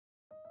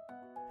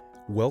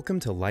Welcome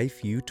to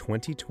Life U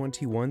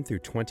 2021 through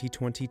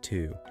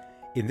 2022.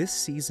 In this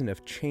season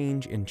of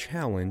change and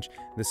challenge,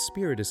 the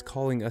Spirit is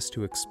calling us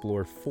to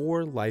explore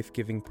 4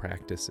 life-giving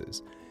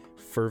practices: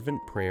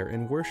 fervent prayer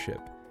and worship,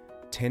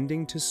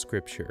 tending to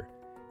Scripture,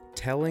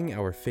 telling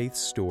our faith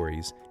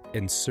stories,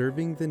 and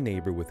serving the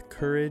neighbor with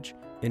courage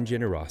and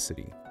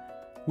generosity.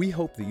 We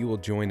hope that you will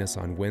join us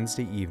on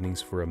Wednesday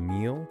evenings for a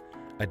meal,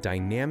 a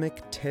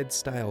dynamic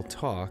TED-style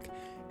talk,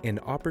 and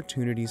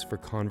opportunities for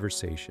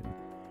conversation.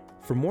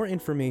 For more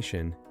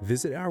information,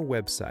 visit our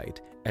website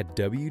at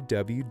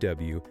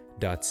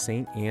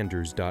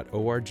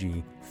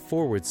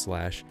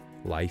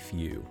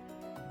www.standrews.org/lifeu.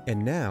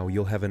 And now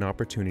you'll have an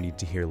opportunity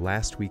to hear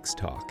last week's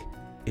talk.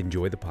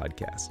 Enjoy the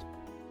podcast.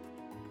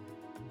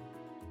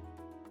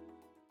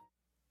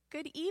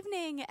 Good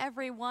evening,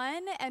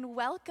 everyone, and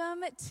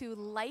welcome to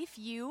Life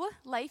U,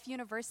 Life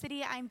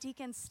University. I'm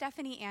Deacon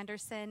Stephanie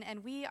Anderson,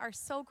 and we are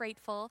so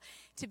grateful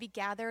to be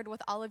gathered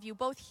with all of you,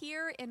 both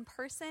here in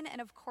person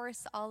and, of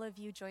course, all of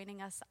you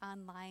joining us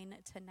online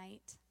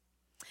tonight.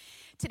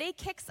 Today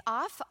kicks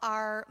off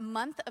our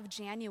month of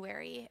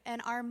January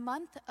and our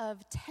month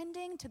of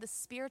tending to the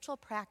spiritual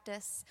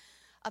practice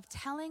of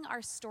telling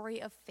our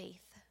story of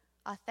faith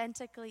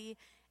authentically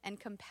and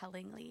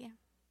compellingly.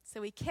 So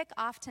we kick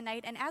off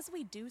tonight, and as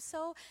we do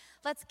so,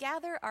 let's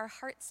gather our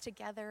hearts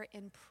together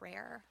in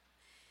prayer.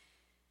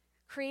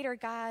 Creator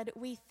God,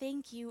 we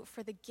thank you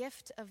for the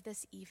gift of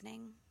this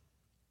evening.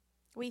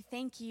 We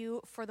thank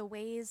you for the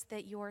ways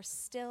that your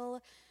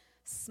still,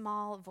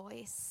 small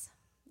voice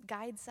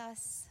guides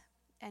us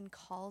and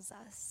calls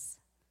us.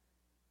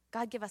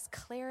 God, give us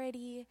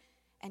clarity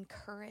and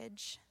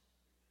courage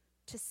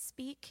to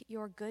speak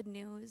your good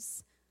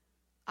news,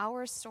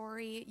 our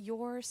story,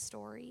 your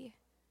story,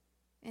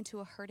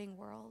 into a hurting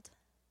world.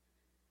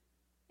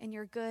 In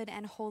your good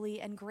and holy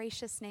and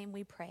gracious name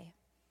we pray.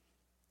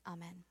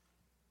 Amen.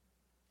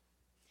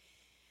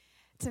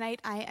 Tonight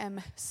I am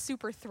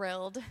super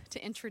thrilled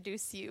to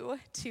introduce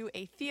you to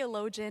a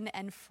theologian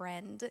and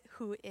friend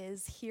who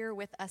is here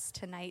with us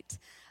tonight,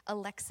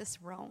 Alexis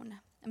Rohn.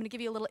 I'm going to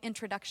give you a little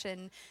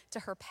introduction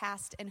to her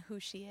past and who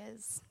she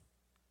is.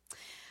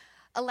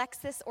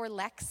 Alexis, or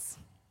Lex,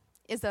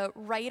 is a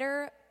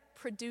writer,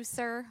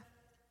 producer,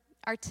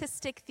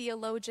 artistic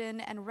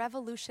theologian, and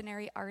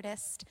revolutionary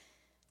artist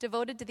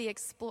devoted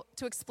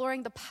to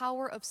exploring the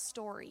power of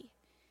story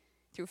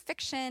through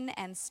fiction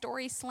and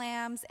story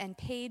slams and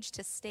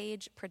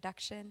page-to-stage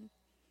production.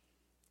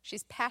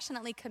 She's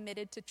passionately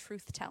committed to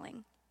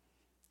truth-telling,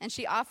 and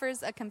she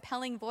offers a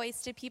compelling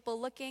voice to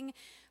people looking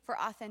for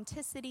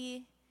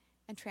authenticity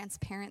and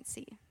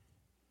transparency.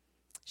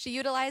 She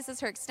utilizes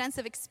her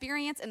extensive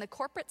experience in the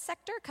corporate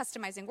sector,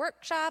 customizing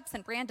workshops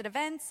and branded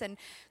events and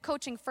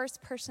coaching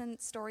first-person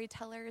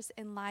storytellers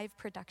in live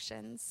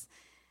productions.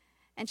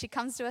 And she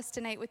comes to us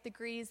tonight with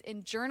degrees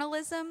in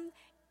journalism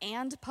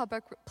and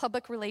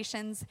public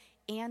relations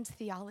and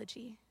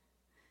theology.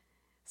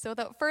 So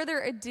without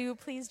further ado,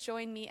 please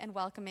join me in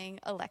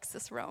welcoming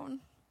Alexis Rohn.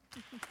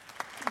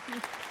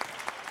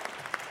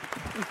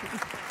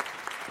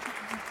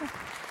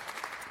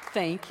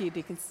 Thank you,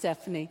 Deacon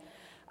Stephanie.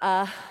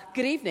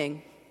 Good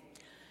evening.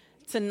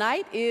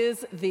 Tonight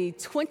is the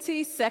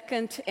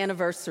 22nd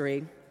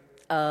anniversary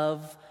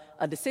of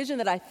a decision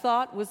that I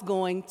thought was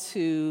going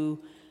to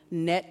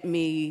net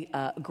me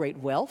great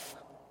wealth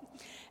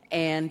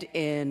and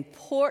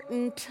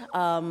important,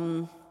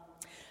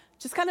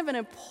 just kind of an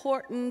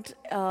important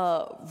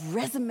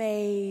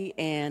resume,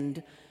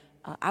 and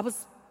I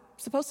was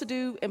supposed to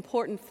do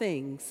important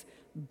things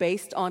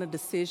based on a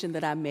decision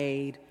that I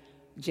made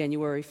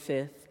January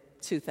 5th,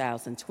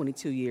 2000,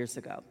 22 years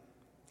ago.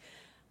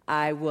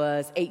 I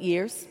was 8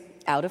 years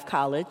out of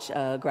college,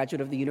 a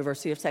graduate of the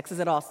University of Texas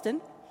at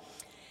Austin,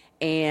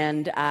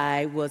 and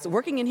I was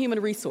working in human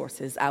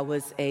resources. I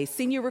was a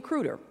senior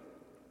recruiter.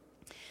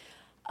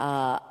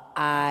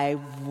 I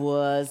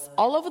was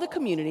all over the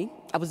community.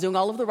 I was doing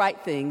all of the right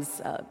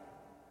things,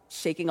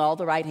 shaking all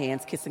the right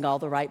hands, kissing all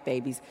the right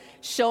babies,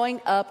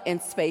 showing up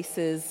in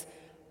spaces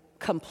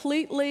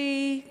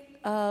completely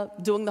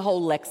doing the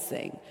whole Lex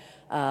thing.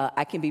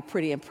 I can be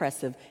pretty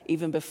impressive,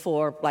 even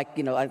before,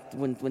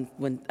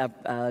 when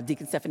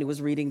Deacon Stephanie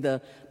was reading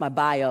my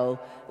bio,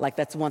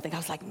 that's one thing. I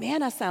was like,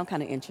 man, I sound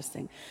kind of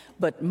interesting.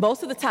 But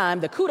most of the time,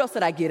 the kudos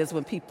that I get is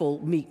when people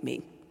meet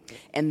me.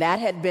 And that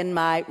had been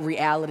my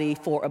reality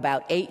for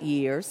about 8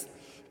 years.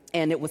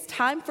 And it was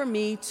time for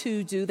me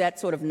to do that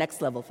sort of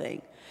next level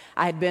thing.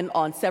 I had been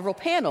on several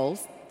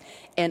panels,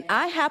 and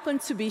I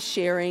happened to be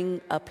sharing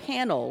a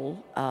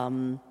panel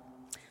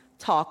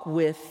talk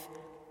with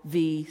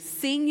the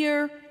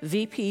senior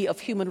VP of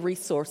Human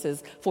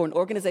Resources for an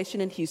organization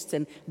in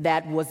Houston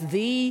that was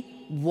the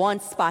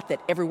one spot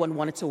that everyone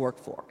wanted to work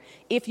for.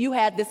 If you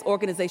had this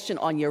organization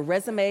on your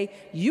resume,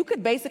 you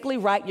could basically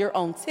write your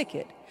own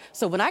ticket.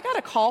 So when I got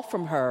a call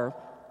from her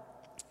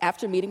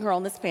after meeting her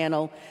on this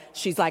panel,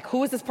 she's like,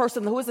 who is this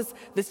person? Who is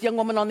this young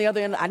woman on the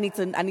other end? I need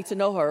to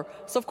know her.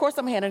 So of course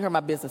I'm handing her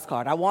my business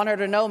card. I want her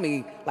to know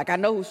me, like I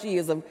know who she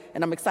is, and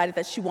I'm excited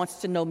that she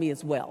wants to know me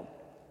as well.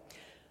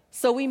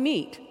 So we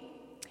meet.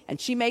 And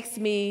she makes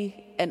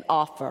me an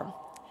offer,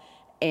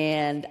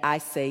 and I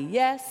say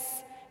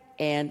yes.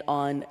 And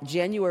on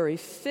January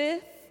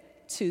 5th,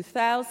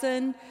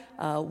 2000,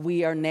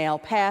 we are now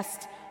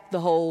past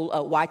the whole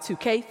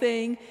Y2K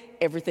thing.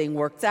 Everything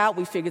worked out.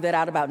 We figured that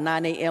out about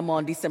 9 a.m.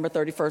 on December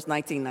 31st,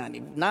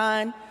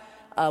 1999.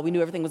 We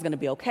knew everything was going to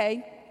be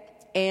okay.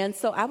 And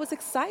so I was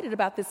excited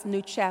about this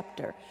new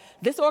chapter.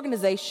 This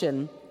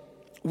organization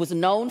was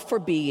known for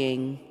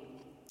being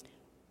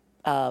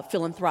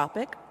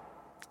philanthropic,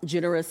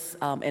 generous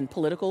in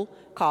political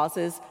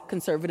causes,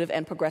 conservative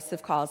and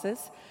progressive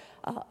causes.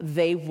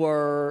 They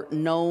were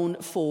known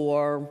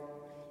for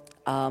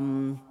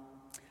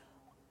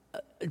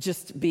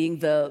just being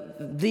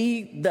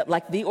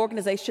the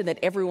organization that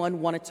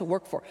everyone wanted to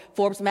work for.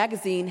 Forbes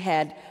magazine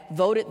had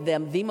voted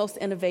them the most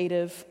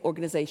innovative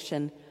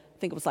organization. I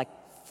think it was like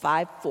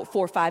 4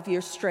 or 5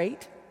 years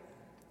straight.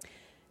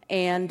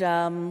 And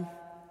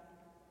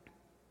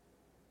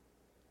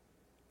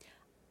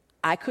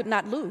I could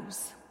not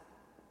lose.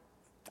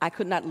 I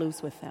could not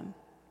lose with them.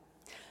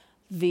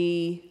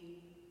 The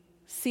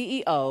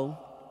CEO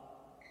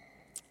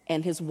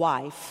and his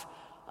wife,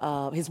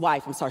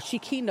 she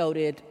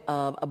keynoted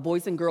a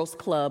Boys and Girls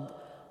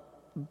Club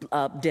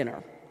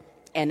dinner.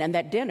 And in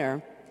that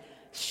dinner,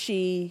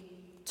 she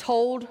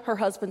told her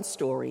husband's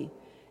story.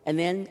 And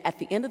then at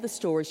the end of the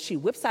story, she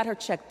whips out her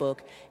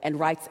checkbook and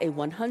writes a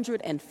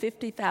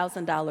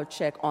 $150,000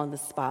 check on the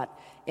spot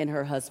in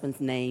her husband's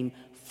name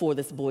for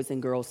this Boys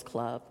and Girls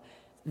Club.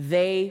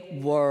 They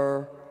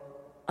were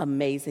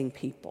amazing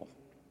people.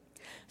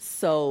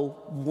 So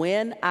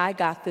when I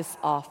got this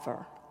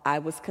offer, I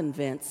was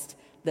convinced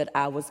that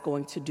I was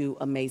going to do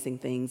amazing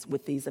things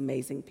with these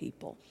amazing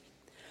people.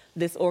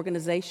 This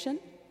organization,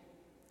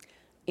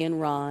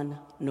 Enron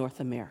North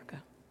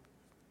America.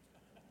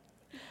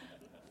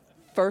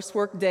 First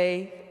work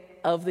day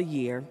of the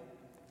year,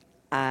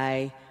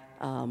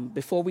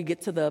 before we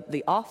get to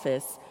the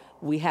office,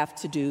 we have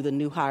to do the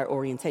new hire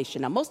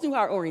orientation. Now, most new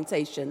hire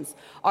orientations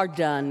are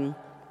done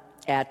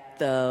at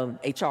the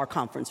HR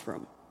conference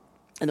room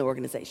in the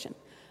organization,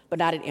 but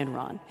not at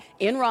Enron.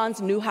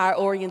 Enron's new hire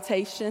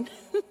orientation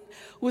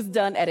was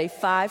done at a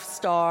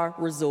 5-star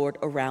resort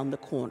around the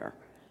corner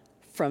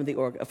from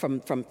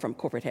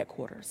corporate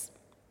headquarters.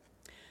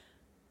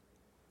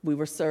 We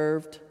were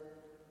served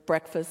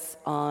breakfast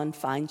on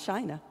fine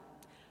china.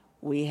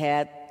 We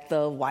had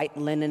the white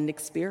linen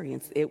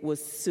experience. It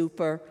was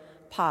super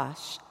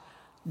posh.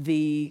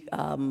 The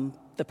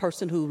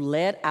person who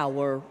led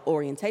our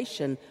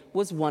orientation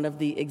was one of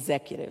the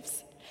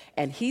executives.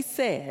 And he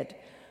said,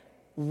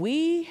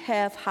 "We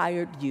have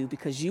hired you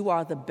because you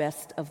are the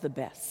best of the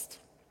best.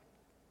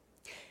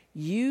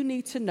 You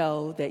need to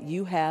know that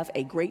you have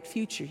a great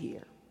future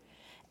here.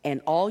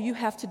 And all you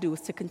have to do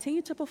is to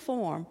continue to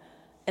perform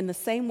in the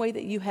same way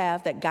that you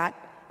have that got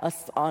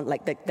us on,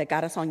 that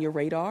got us on your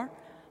radar,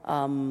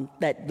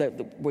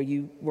 where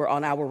you were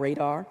on our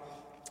radar.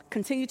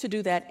 Continue to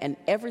do that, and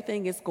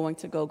everything is going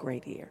to go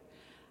great here."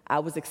 I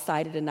was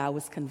excited and I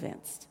was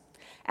convinced.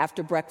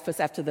 After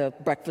the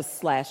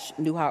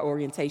breakfast/new hire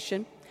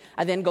orientation,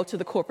 I then go to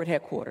the corporate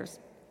headquarters.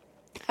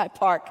 I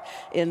park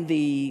in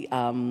the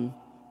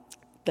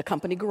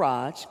company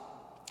garage,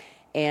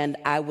 and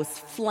I was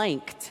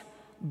flanked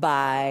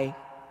by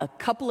a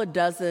couple of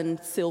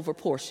dozen silver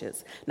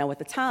Porsches. Now, at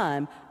the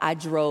time, I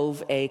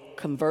drove a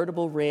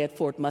convertible red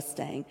Ford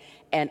Mustang,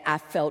 and I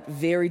felt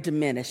very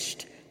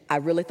diminished. I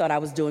really thought I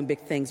was doing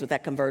big things with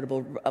that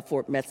convertible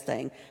Ford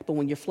Mustang, but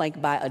when you're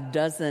flanked by a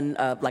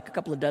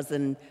couple of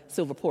dozen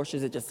silver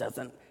Porsches,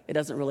 it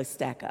doesn't really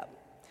stack up.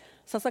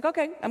 So I was like,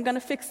 okay, I'm going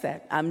to fix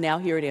that. I'm now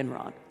here at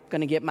Enron,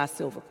 going to get my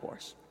silver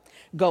Porsche.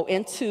 Go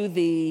into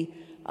the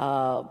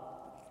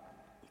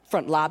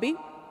front lobby,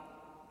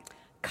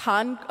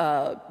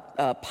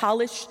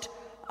 polished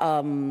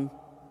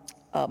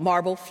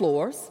marble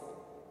floors,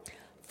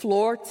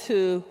 floor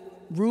to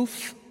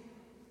roof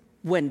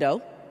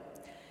window,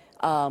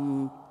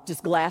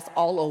 just glass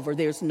all over.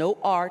 There's no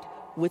art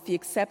with the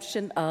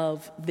exception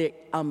of the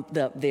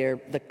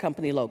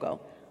company logo,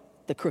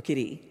 the crooked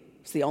E.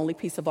 It's the only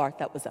piece of art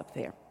that was up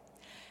there.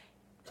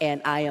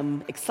 And I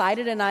am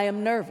excited and I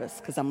am nervous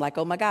because I'm like,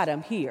 oh my God,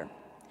 I'm here.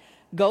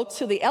 Go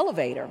to the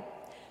elevator,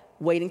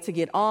 waiting to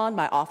get on.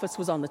 My office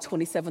was on the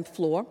 27th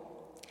floor.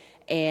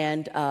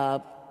 And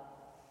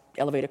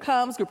elevator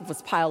comes, group of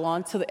us pile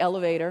on to the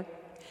elevator.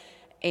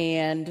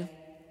 And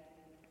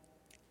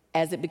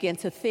as it began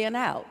to thin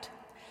out,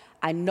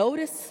 I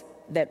noticed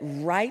that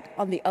right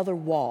on the other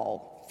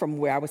wall from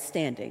where I was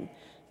standing,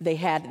 they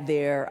had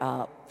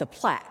the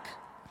plaque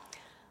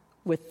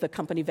with the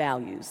company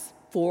values,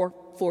 four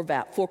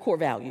core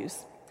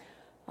values.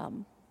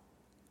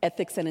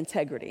 Ethics and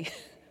integrity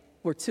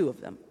were 2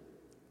 of them.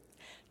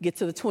 Get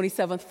to the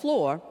 27th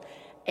floor,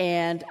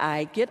 and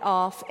I get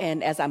off,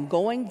 and as I'm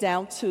going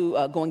down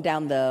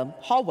the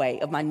hallway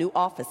of my new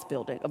office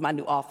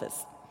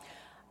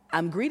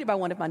I'm greeted by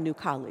one of my new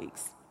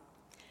colleagues.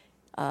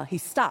 He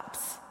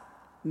stops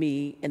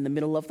me in the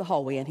middle of the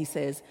hallway, and he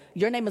says,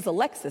 "Your name is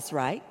Alexis,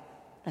 right?"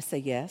 I say,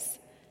 "Yes."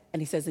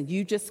 And he says, and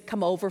you just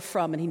come over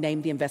from, and he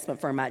named the investment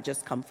firm I'd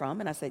just come from.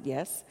 And I said,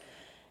 yes.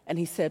 And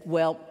he said,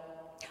 well,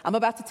 I'm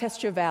about to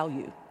test your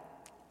value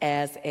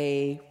as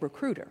a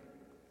recruiter.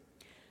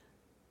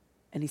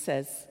 And he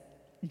says,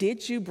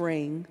 did you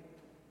bring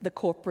the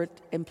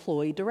corporate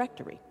employee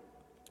directory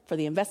for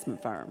the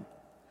investment firm?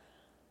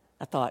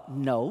 I thought,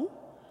 no.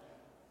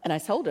 And I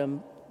told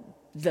him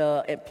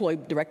the employee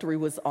directory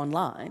was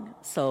online,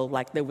 so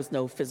like there was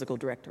no physical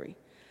directory.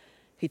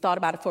 He thought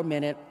about it for a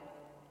minute.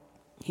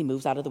 He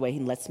moves out of the way. He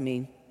lets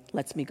me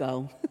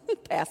go,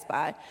 pass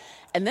by.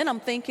 And then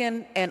I'm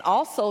thinking, and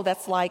also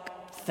that's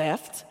like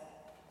theft.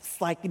 It's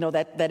like,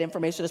 that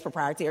information is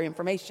proprietary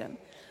information.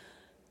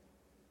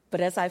 But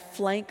as I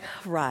flank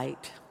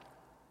right,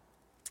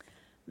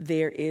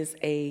 there is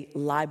a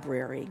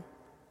library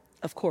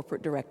of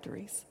corporate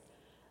directories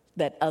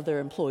that other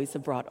employees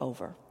have brought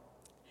over.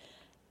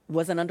 It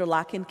wasn't under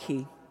lock and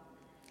key.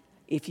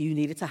 If you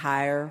needed to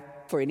hire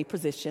for any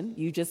position,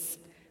 you just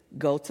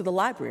go to the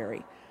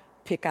library,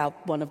 pick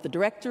out one of the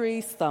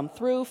directories, thumb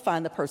through,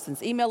 find the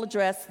person's email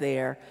address,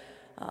 their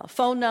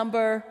phone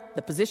number,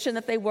 the position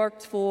that they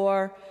worked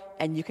for,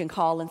 and you can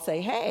call and say,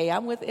 hey,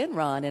 I'm with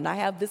Enron and I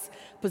have this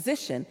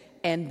position.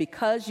 And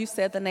because you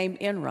said the name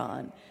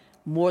Enron,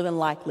 more than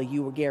likely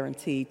you were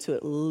guaranteed to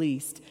at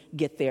least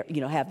get their,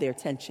 have their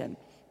attention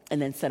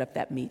and then set up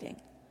that meeting.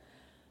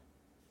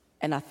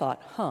 And I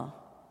thought,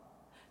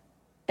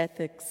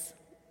 ethics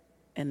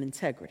and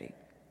integrity.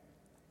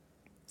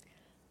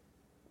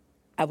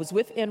 I was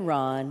with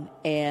Enron,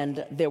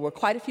 and there were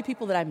quite a few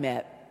people that I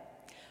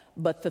met,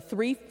 but the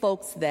three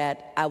folks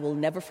that I will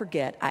never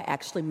forget, I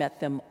actually met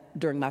them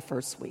during my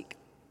first week.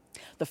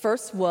 The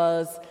first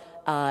was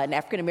an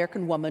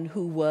African-American woman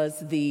who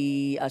was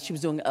she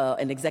was doing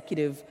an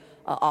executive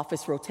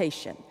office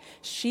rotation.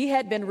 She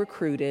had been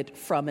recruited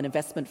from an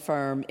investment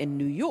firm in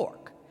New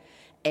York,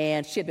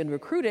 and she had been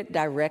recruited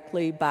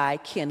directly by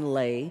Ken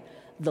Lay,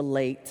 the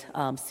late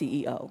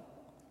CEO.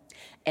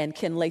 And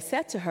Ken Lay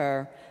said to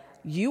her,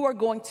 you are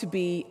going to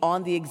be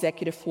on the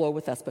executive floor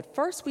with us, but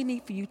first we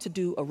need for you to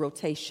do a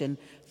rotation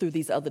through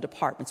these other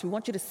departments. We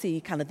want you to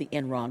see kind of the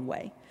Enron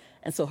way.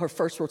 And so her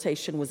first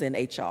rotation was in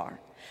HR.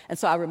 And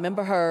so I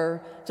remember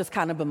her just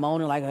kind of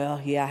bemoaning like,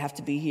 oh, yeah, I have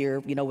to be here,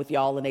 with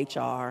y'all in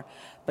HR.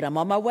 But I'm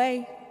on my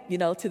way,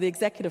 to the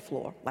executive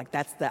floor. Like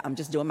I'm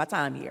just doing my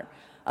time here.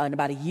 In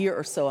about a year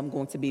or so, I'm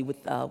going to be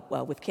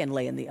with Ken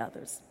Lay and the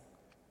others.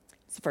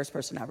 It's the first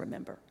person I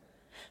remember.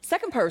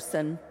 Second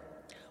person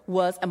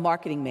was a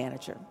marketing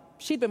manager.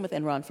 She'd been with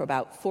Enron for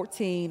about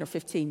 14 or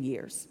 15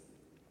 years.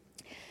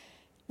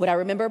 What I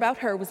remember about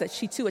her was that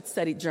she too had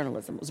studied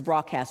journalism. It was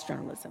broadcast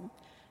journalism.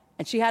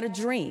 And she had a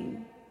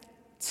dream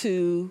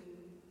to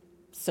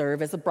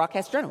serve as a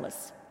broadcast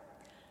journalist.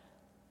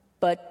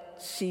 But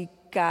she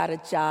got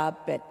a job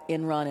at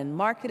Enron in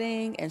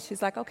marketing, and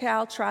she's like, okay,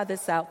 I'll try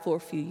this out for a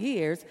few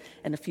years,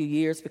 and a few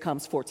years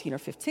becomes 14 or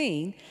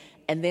 15.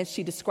 And then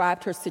she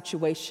described her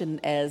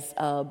situation as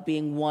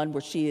being one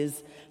where she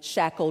is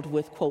shackled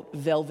with, quote,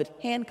 velvet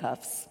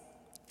handcuffs.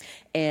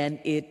 And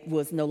it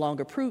was no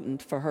longer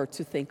prudent for her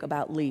to think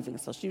about leaving.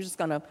 So she was just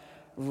going to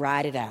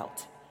ride it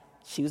out.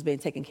 She was being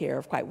taken care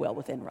of quite well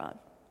with Enron.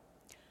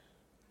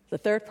 The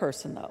third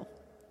person, though,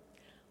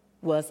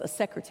 was a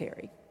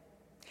secretary.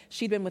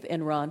 She'd been with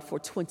Enron for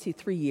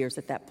 23 years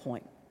at that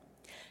point.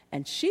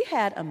 And she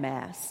had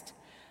amassed,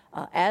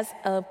 as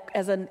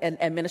an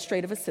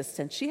administrative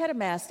assistant, she had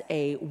amassed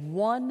a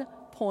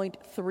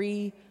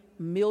 $1.3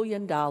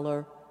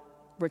 million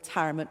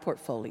retirement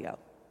portfolio.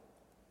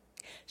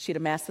 She had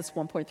amassed this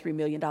 $1.3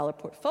 million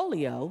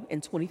portfolio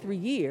in 23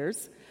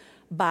 years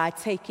by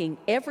taking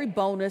every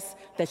bonus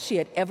that she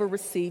had ever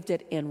received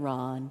at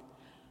Enron,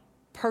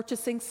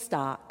 purchasing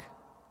stock,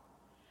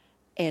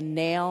 and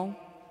now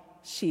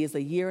she is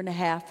a year and a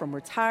half from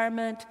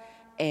retirement,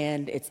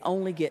 and it's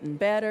only getting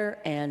better,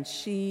 and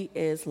she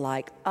is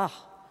like,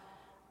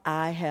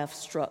 I have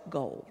struck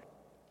gold.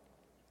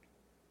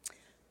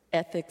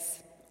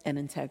 Ethics and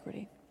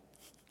integrity.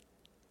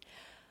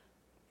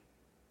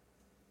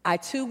 I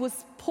too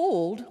was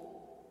pulled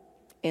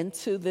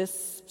into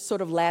this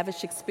sort of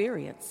lavish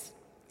experience.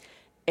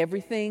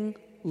 Everything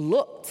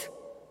looked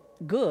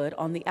good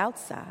on the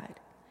outside.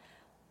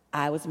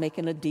 I was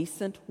making a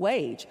decent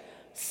wage.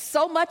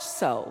 So much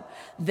so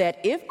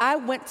that if I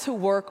went to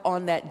work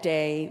on that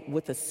day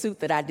with a suit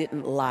that I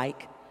didn't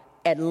like,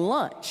 at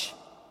lunch,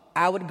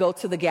 I would go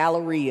to the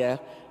Galleria,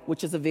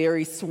 which is a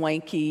very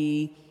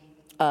swanky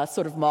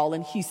sort of mall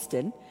in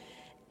Houston,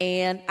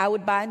 and I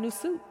would buy a new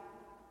suit.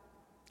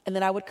 And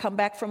then I would come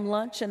back from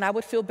lunch and I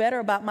would feel better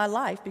about my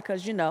life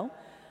because,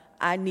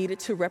 I needed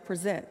to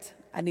represent.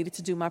 I needed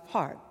to do my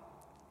part.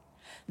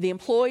 The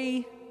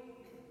employee,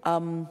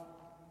 the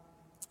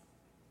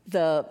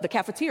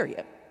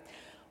cafeteria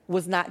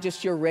was not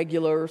just your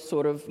regular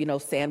sort of,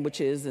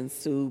 sandwiches and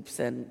soups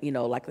and,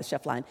 like the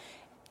chef line.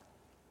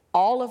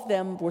 All of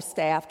them were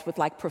staffed with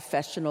like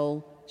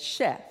professional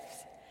chefs.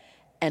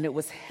 And it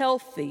was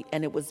healthy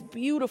and it was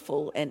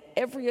beautiful, and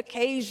every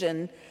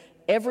occasion,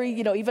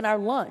 even our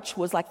lunch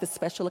was like the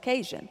special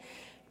occasion.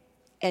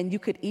 And you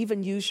could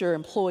even use your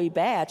employee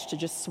badge to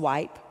just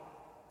swipe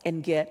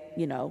and get,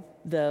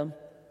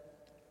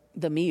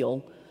 the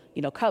meal,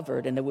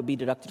 covered, and it would be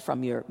deducted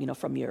from your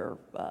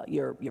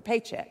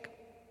paycheck.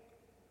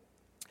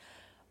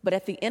 But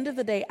at the end of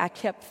the day, I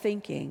kept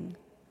thinking,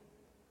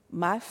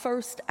 my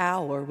first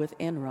hour with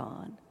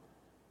Enron,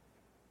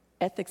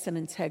 ethics and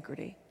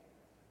integrity,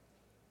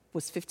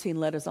 was 15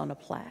 letters on a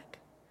plaque.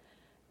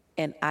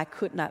 And I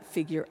could not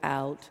figure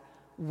out,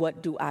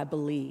 what do I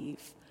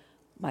believe,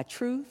 my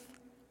truth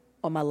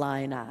or my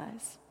lying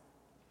eyes?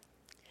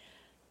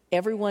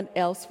 Everyone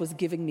else was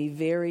giving me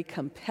very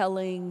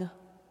compelling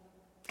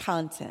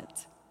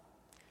content.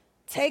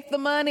 Take the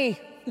money,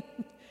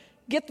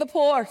 get the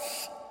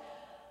Porsche,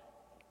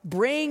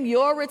 bring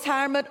your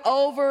retirement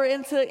over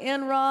into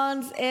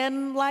Enron's,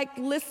 and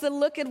listen,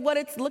 look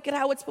at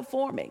how it's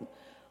performing.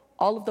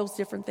 All of those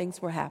different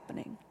things were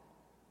happening.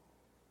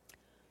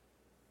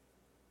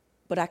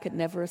 But I could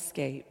never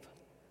escape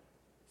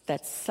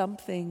that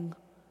something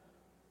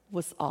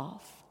was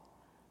off.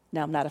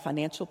 Now, I'm not a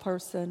financial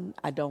person.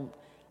 I don't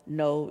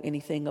know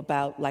anything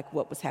about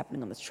what was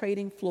happening on this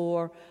trading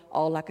floor.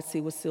 All I could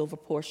see was silver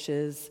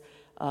Porsches.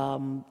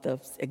 The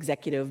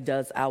executive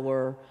does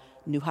our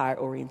new hire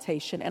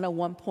orientation, and a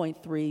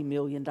 $1.3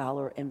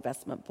 million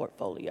investment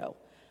portfolio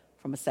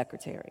from a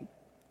secretary.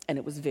 And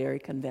it was very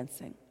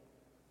convincing.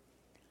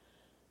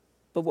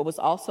 But what was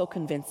also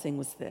convincing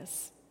was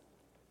this.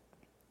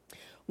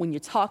 When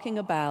you're talking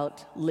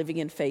about living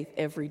in faith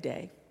every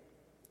day,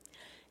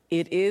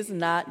 it is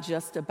not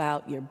just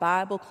about your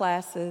Bible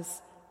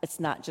classes. It's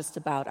not just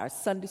about our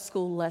Sunday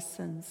school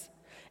lessons.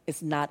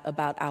 It's not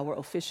about our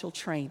official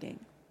training.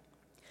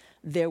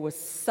 There was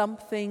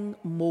something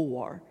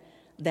more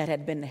that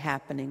had been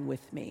happening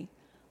with me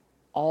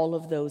all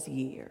of those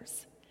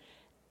years.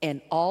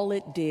 And all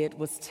it did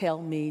was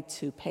tell me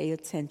to pay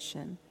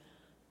attention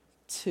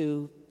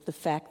to the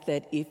fact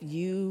that if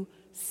you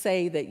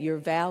say that your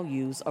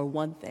values are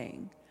one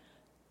thing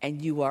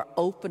and you are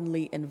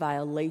openly in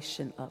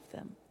violation of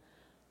them,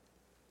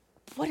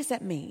 what does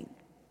that mean?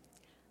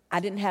 I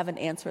didn't have an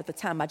answer at the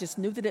time. I just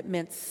knew that it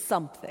meant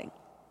something.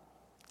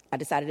 I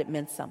decided it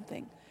meant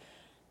something.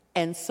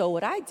 And so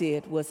what I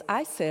did was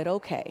I said,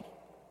 okay,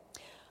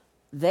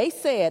 they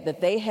said that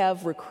they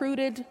have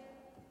recruited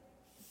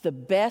the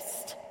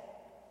best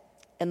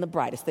and the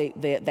brightest.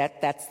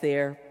 That's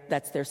their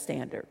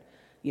standard.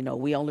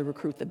 We only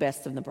recruit the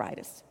best and the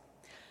brightest.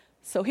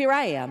 So here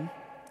I am,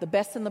 the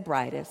best and the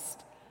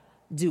brightest.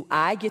 Do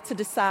I get to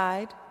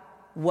decide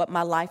what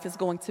my life is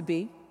going to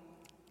be?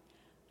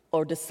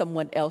 Or does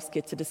someone else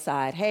get to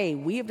decide, hey,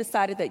 we have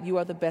decided that you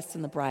are the best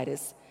and the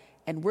brightest,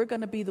 and we're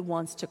going to be the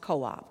ones to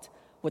co-opt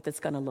what it's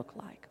going to look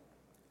like?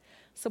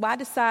 So I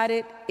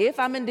decided, if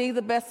I'm indeed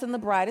the best and the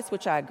brightest,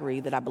 which I agree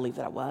that I believe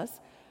that I was,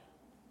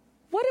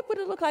 what would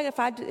it look like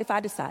if I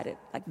decided,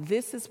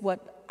 this is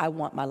what I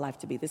want my life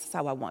to be. This is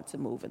how I want to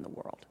move in the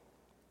world.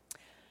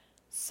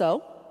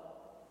 So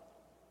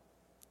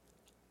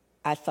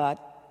I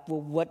thought,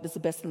 well, what does the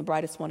best and the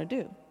brightest want to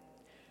do?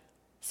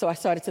 So I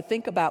started to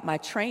think about my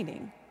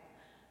training.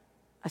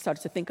 I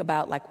started to think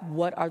about,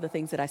 what are the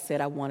things that I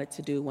said I wanted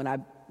to do when I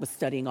was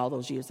studying all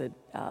those years at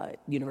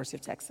University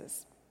of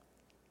Texas.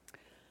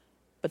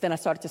 But then I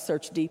started to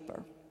search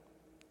deeper.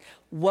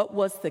 What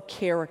was the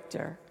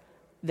character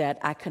that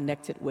I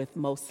connected with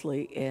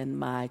mostly in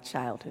my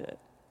childhood?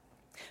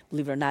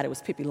 Believe it or not, it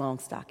was Pippi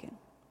Longstocking.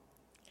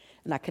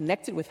 And I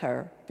connected with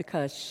her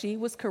because she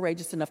was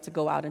courageous enough to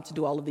go out and to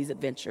do all of these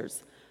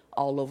adventures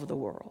all over the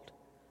world.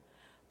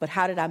 But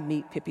how did I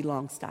meet Pippi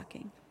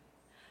Longstocking?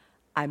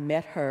 I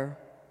met her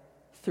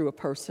through a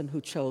person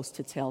who chose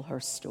to tell her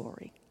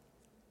story.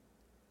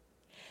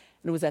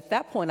 And it was at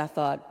that point I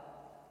thought,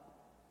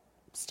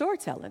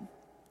 storytelling,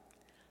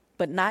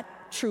 but not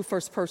true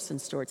first-person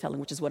storytelling,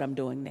 which is what I'm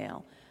doing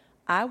now.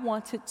 I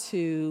wanted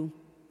to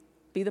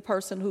be the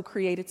person who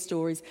created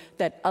stories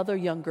that other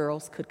young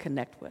girls could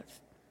connect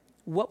with.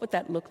 What would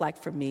that look like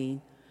for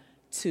me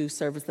to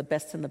serve as the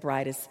best and the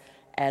brightest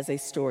as a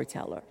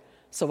storyteller?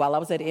 So while I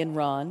was at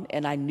Enron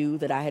and I knew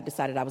that I had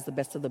decided I was the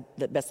best and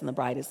the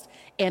brightest,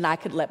 and I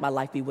could let my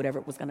life be whatever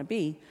it was going to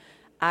be,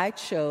 I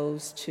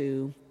chose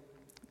to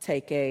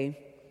take a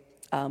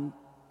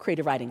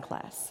creative writing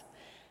class.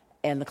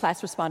 And the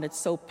class responded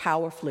so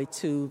powerfully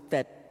to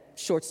that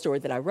short story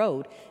that I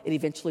wrote, it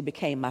eventually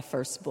became my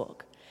first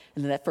book.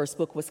 And then that first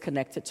book was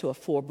connected to a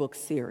 4-book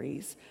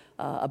series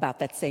about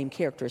that same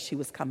character as she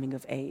was coming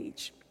of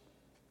age.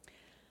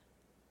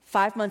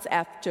 5 months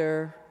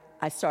after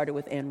I started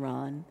with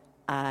Enron,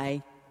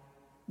 I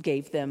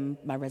gave them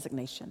my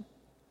resignation,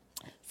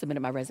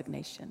 submitted my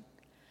resignation.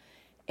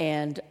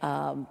 And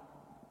I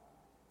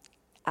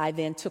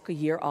then took a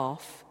year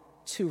off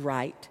to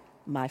write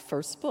my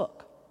first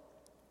book.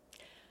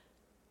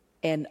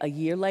 And a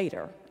year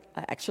later,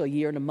 actually a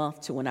year and a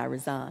month to when I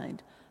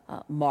resigned,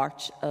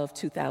 March of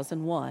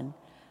 2001,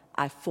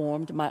 I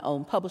formed my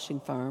own publishing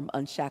firm,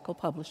 Unshackled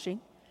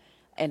Publishing,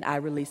 and I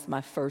released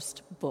my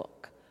first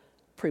book,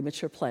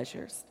 Premature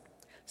Pleasures,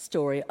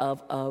 story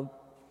of a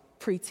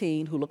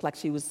preteen who looked like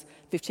she was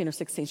 15 or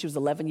 16. She was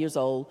 11 years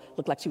old,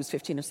 looked like she was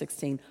 15 or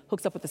 16,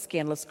 hooks up with a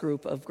scandalous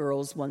group of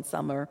girls one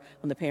summer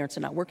when the parents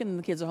are not working and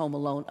the kids are home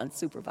alone,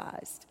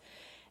 unsupervised.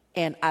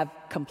 And I've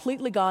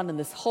completely gone in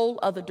this whole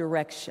other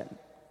direction.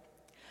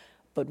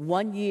 But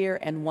 1 year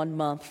and 1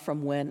 month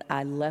from when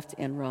I left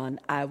Enron,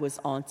 I was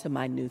on to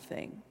my new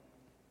thing.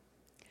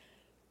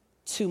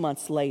 2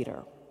 months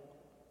later,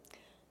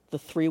 the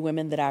 3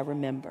 women that I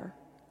remember,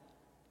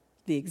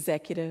 the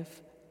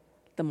executive,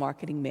 the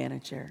marketing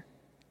manager,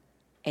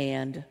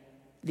 and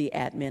the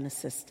admin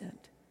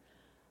assistant,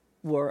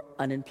 were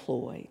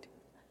unemployed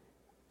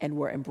and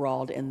were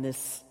embroiled in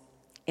this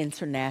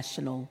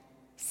international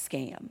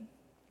scam.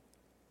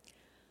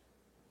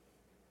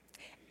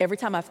 Every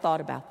time I've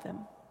thought about them,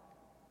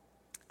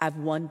 I've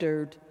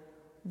wondered,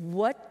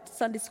 what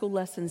Sunday school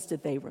lessons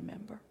did they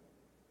remember?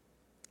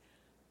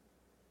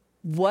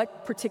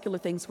 What particular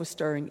things were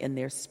stirring in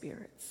their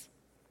spirits?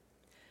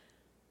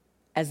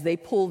 As they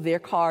pull their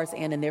cars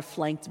in and they're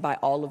flanked by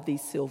all of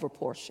these silver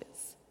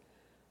Porsches,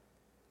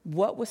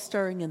 what was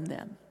stirring in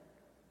them?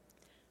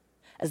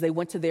 As they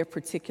went to their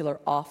particular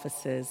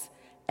offices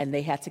and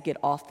they had to get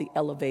off the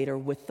elevator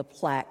with the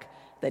plaque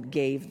that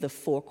gave the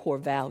 4 core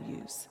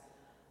values,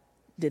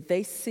 did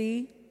they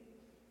see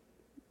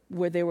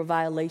where there were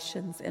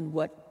violations in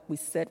what we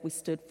said we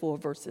stood for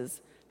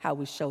versus how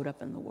we showed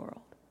up in the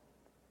world?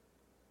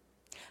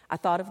 I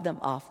thought of them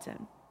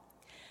often,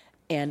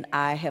 and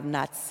I have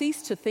not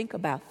ceased to think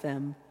about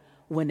them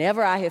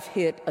whenever I have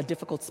hit a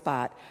difficult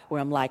spot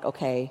where I'm like,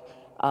 okay,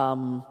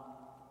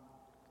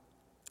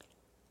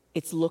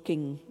 it's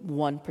looking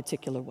one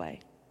particular way.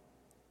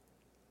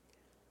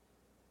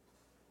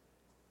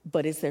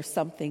 But is there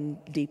something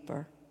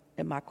deeper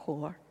in my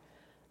core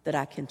that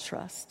I can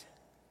trust?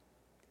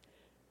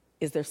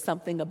 Is there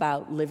something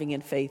about living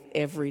in faith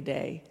every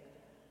day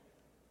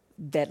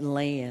that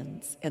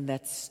lands and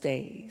that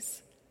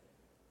stays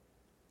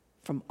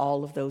from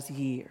all of those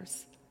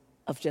years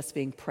of just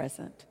being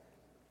present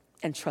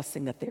and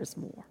trusting that there's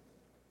more?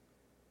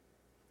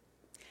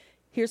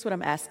 Here's what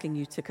I'm asking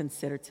you to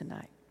consider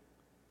tonight.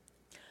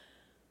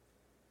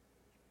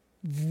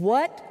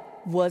 What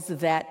was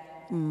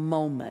that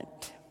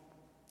moment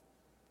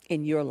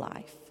in your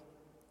life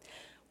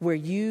where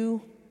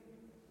you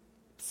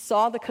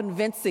saw the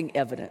convincing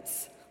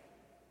evidence,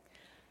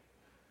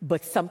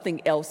 but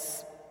something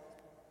else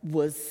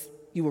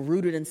you were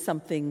rooted in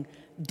something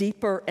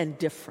deeper and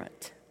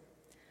different,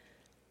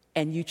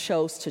 and you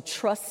chose to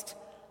trust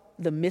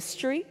the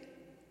mystery,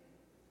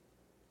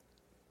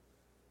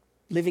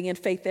 living in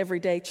faith every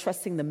day,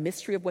 trusting the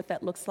mystery of what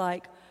that looks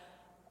like,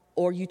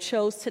 or you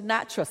chose to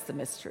not trust the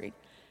mystery,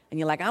 and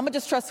you're like, I'm gonna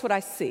just trust what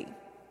I see?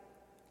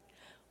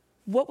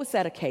 What was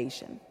that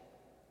occasion?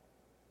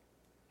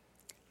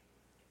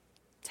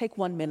 Take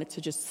 1 minute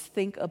to just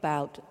think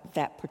about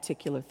that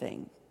particular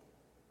thing.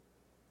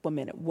 1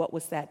 minute. What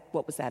was that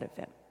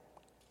event?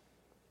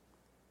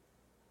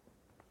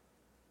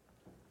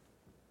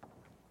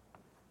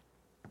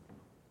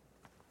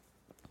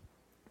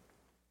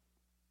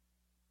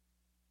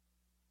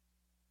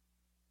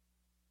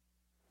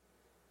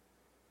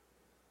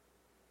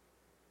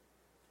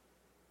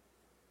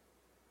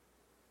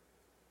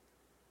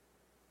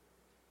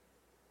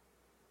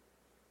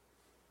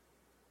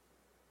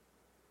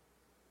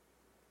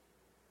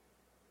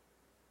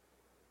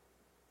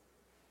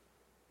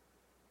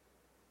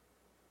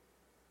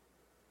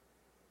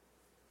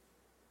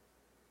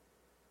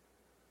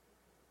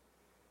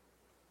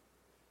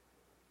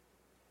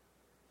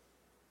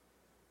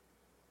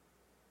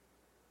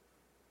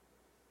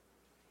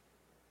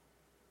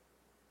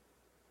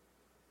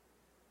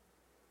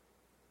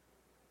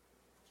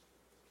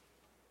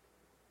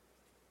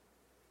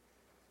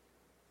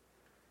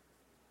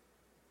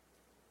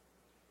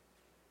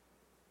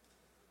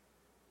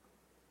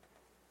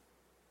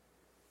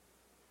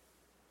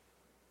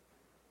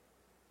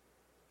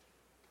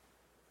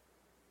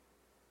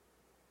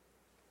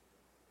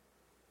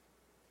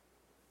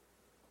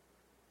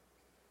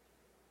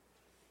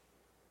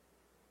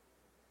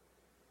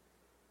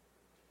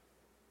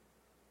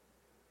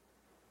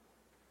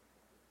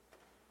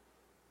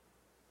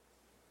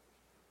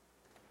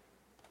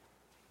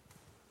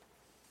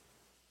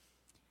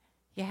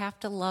 You have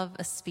to love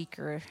a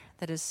speaker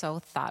that is so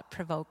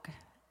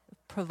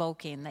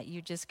thought-provoking that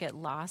you just get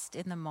lost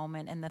in the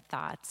moment and the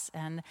thoughts.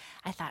 And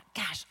I thought,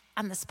 gosh,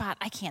 on the spot,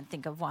 I can't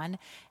think of one.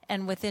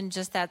 And within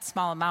just that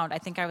small amount, I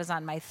think I was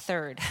on my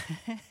third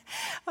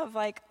of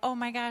like, oh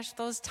my gosh,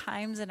 those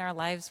times in our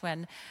lives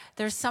when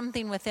there's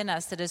something within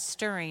us that is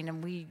stirring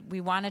and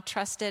we want to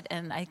trust it.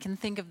 And I can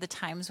think of the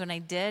times when I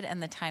did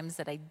and the times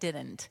that I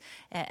didn't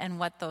and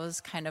what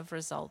those kind of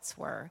results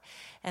were.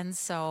 And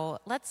so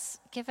let's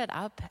give it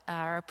up,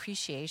 our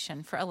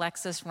appreciation for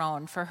Alexis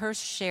Rohn, for her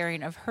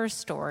sharing of her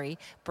story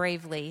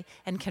bravely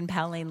and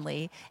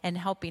compellingly and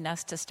helping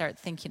us to start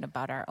thinking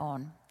about our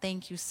own.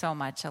 Thank you so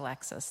much,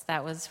 Alexis.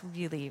 That was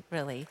really,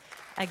 really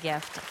a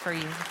gift for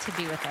you to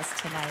be with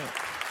us tonight.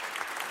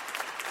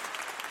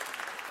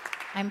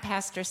 I'm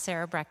Pastor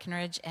Sarah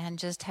Breckenridge, and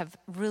just have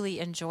really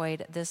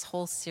enjoyed this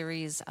whole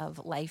series of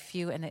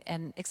LifeView,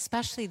 and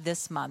especially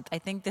this month. I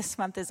think this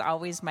month is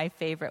always my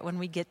favorite when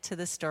we get to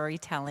the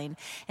storytelling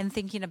and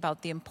thinking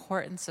about the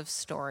importance of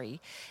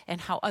story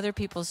and how other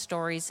people's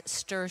stories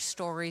stir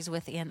stories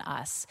within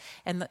us,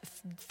 and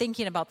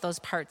thinking about those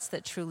parts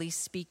that truly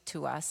speak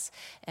to us,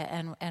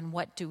 and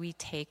what do we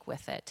take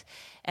with it,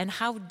 and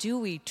how do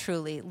we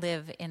truly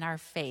live in our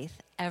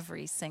faith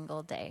every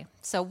single day.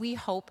 So we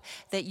hope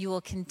that you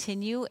will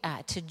continue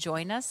to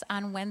join us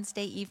on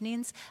Wednesday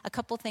evenings. A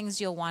couple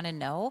things you'll want to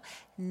know.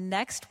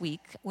 Next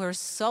week, we're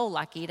so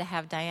lucky to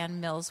have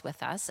Diane Mills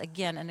with us.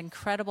 Again, an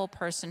incredible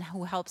person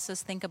who helps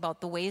us think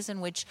about the ways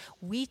in which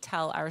we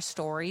tell our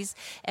stories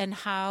and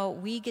how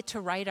we get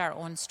to write our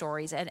own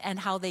stories and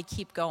how they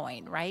keep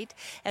going, right?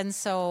 And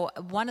so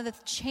one of the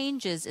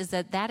changes is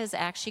that is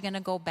actually going to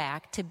go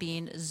back to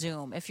being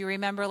Zoom. If you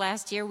remember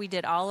last year, we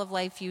did all of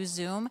LifeView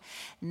Zoom.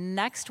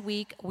 Next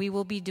week, we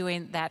will be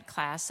doing that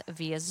class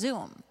via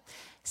Zoom.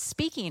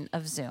 Speaking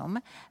of Zoom,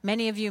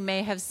 many of you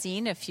may have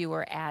seen, if you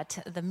were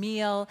at the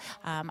meal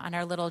on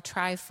our little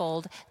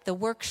trifold, the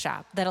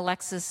workshop that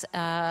Alexis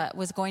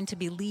was going to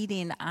be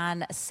leading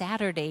on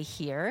Saturday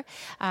here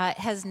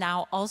has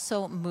now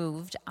also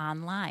moved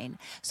online.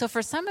 So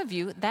for some of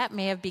you, that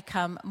may have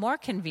become more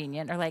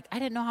convenient, or like, I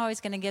didn't know how I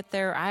was going to get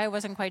there. I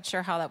wasn't quite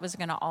sure how that was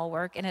going to all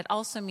work. And it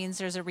also means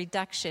there's a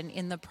reduction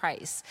in the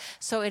price.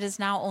 So it is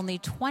now only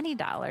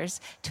 $20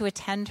 to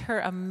attend her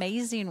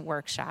amazing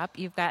workshop.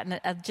 You've gotten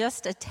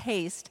just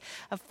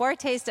a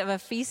foretaste of a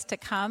feast to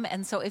come.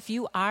 And so if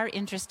you are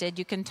interested,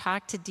 you can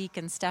talk to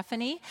Deacon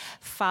Stephanie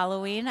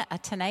following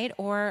tonight,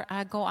 or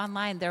go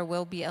online. There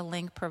will be a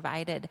link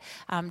provided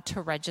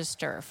to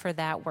register for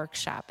that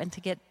workshop and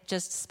to get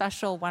just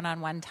special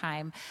one-on-one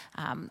time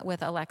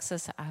with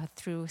Alexis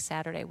through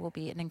Saturday. Will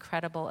be an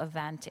incredible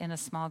event in a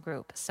small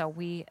group. So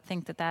we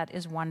think that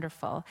is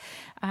wonderful.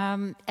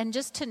 And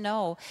just to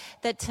know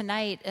that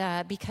tonight,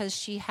 because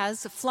she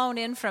has flown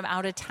in from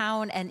out of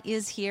town and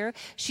is here,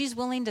 she's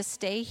willing to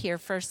stay here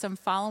for some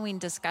following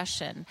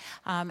discussion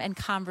and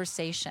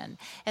conversation.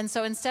 And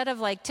so instead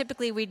of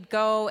typically we'd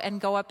go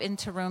up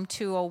into room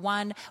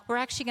 201, we're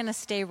actually going to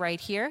stay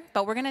right here,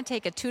 but we're going to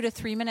take a 2 to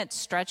 3 minute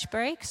stretch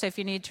break. So if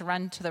you need to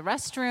run to the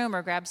restroom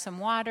or grab some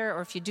water,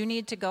 or if you do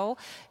need to go,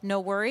 no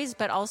worries.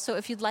 But also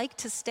if you'd like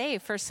to stay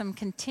for some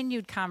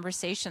continued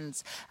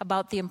conversations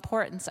about the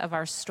importance of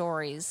our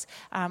stories,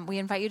 we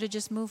invite you to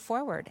just move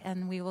forward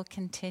and we will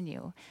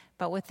continue.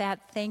 But with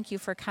that, thank you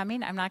for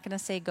coming. I'm not going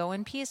to say go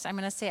in peace. I'm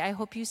going to say I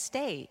hope you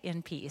stay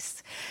in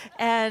peace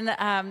and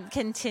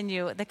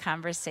continue the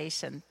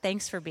conversation.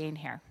 Thanks for being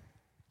here.